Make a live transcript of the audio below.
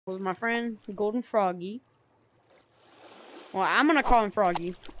with my friend Golden Froggy. Well, I'm gonna call him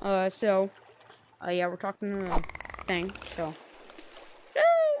Froggy. Yeah, we're talking to the thing. So,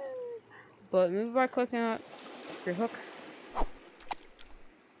 but move by clicking up your hook.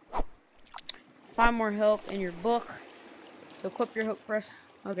 Find more help in your book. So equip your hook press.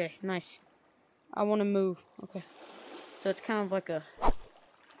 Okay, nice. I want to move. Okay, so it's kind of like a.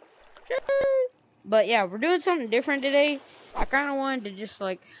 But yeah, we're doing something different today. I kind of wanted to just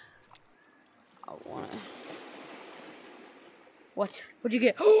like. I wanna. What? What'd you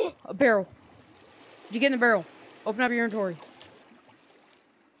get? Oh, a barrel. What'd you get in the barrel? Open up your inventory.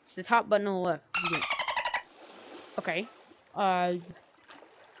 It's the top button on the left. What'd you get? Okay.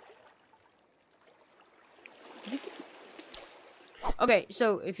 Okay,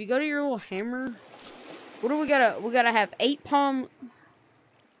 so if you go to your little hammer, what do we gotta? We gotta have 8 palm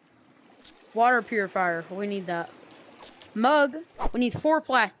water purifier. We need that. Mug. We need 4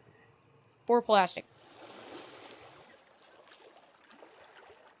 plastic. 4 plastic.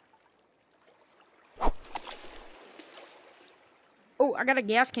 Oh, I got a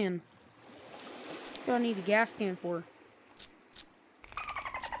gas can. What do I need a gas can for?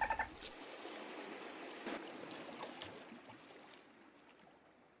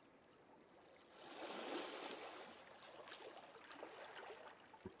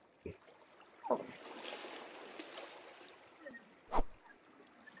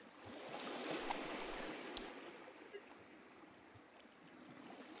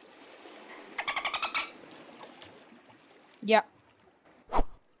 Yeah.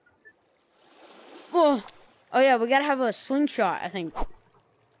 Oh, yeah, we gotta have a slingshot, I think.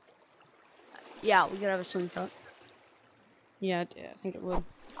 Yeah, we gotta have a slingshot. Yeah, I think it would.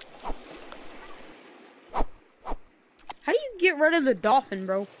 How do you get rid of the dolphin,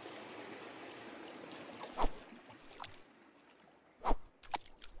 bro?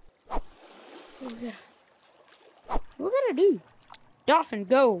 What we gotta do? Dolphin,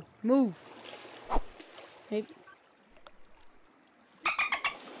 go. Move. Maybe.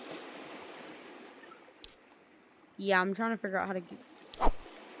 Yeah, I'm trying to figure out how to get...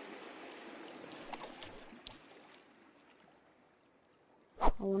 I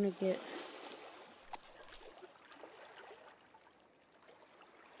want to get...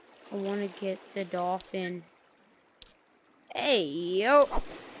 I want to get the dolphin. Hey, yo.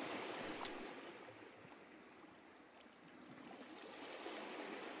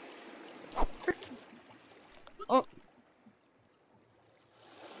 Oh.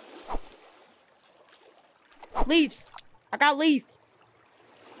 Leaves. I got leaves.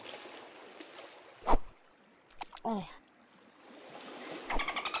 Oh.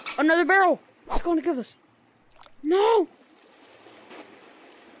 Another barrel. It's going to give us. No.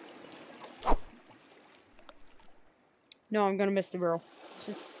 No, I'm going to miss the barrel.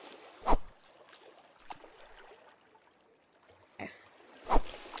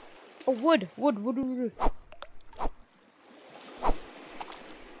 Oh, wood.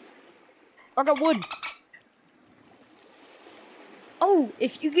 I got wood. Oh,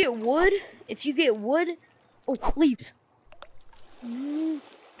 if you get wood, oh, leaves.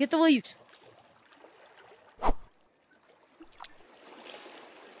 Get the leaves.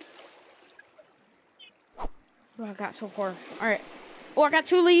 What I got so far? All right. Oh, I got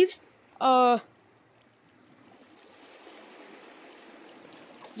 2 leaves. Yeah,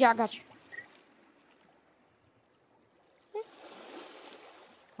 I got you.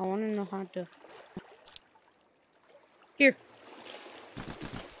 I want to know how to. Here.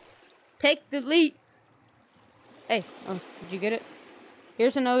 Take the lead. Hey, did you get it?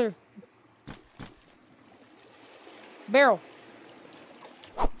 Here's another barrel.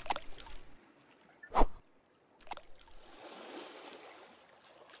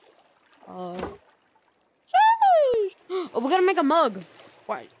 Oh, we gotta make a mug.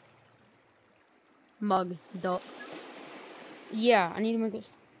 Why? Mug. Duh. Yeah, I need to make this.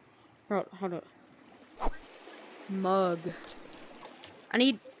 Hold up. Mug. I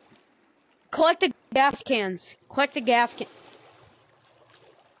need. Collect the gas cans. Collect the gas can.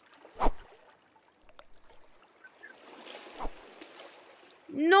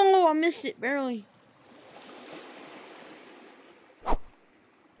 No, I missed it barely.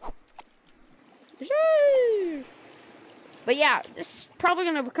 But yeah, this is probably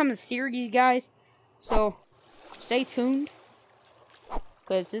gonna become a series, guys. So stay tuned,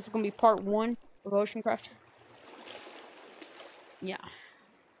 because this is gonna be part 1 of Oceancraft. Yeah,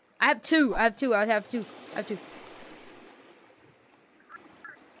 I have two. I have two. I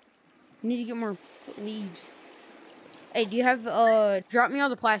need to get more leaves. Hey, do you have drop me all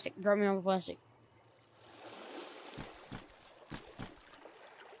the plastic.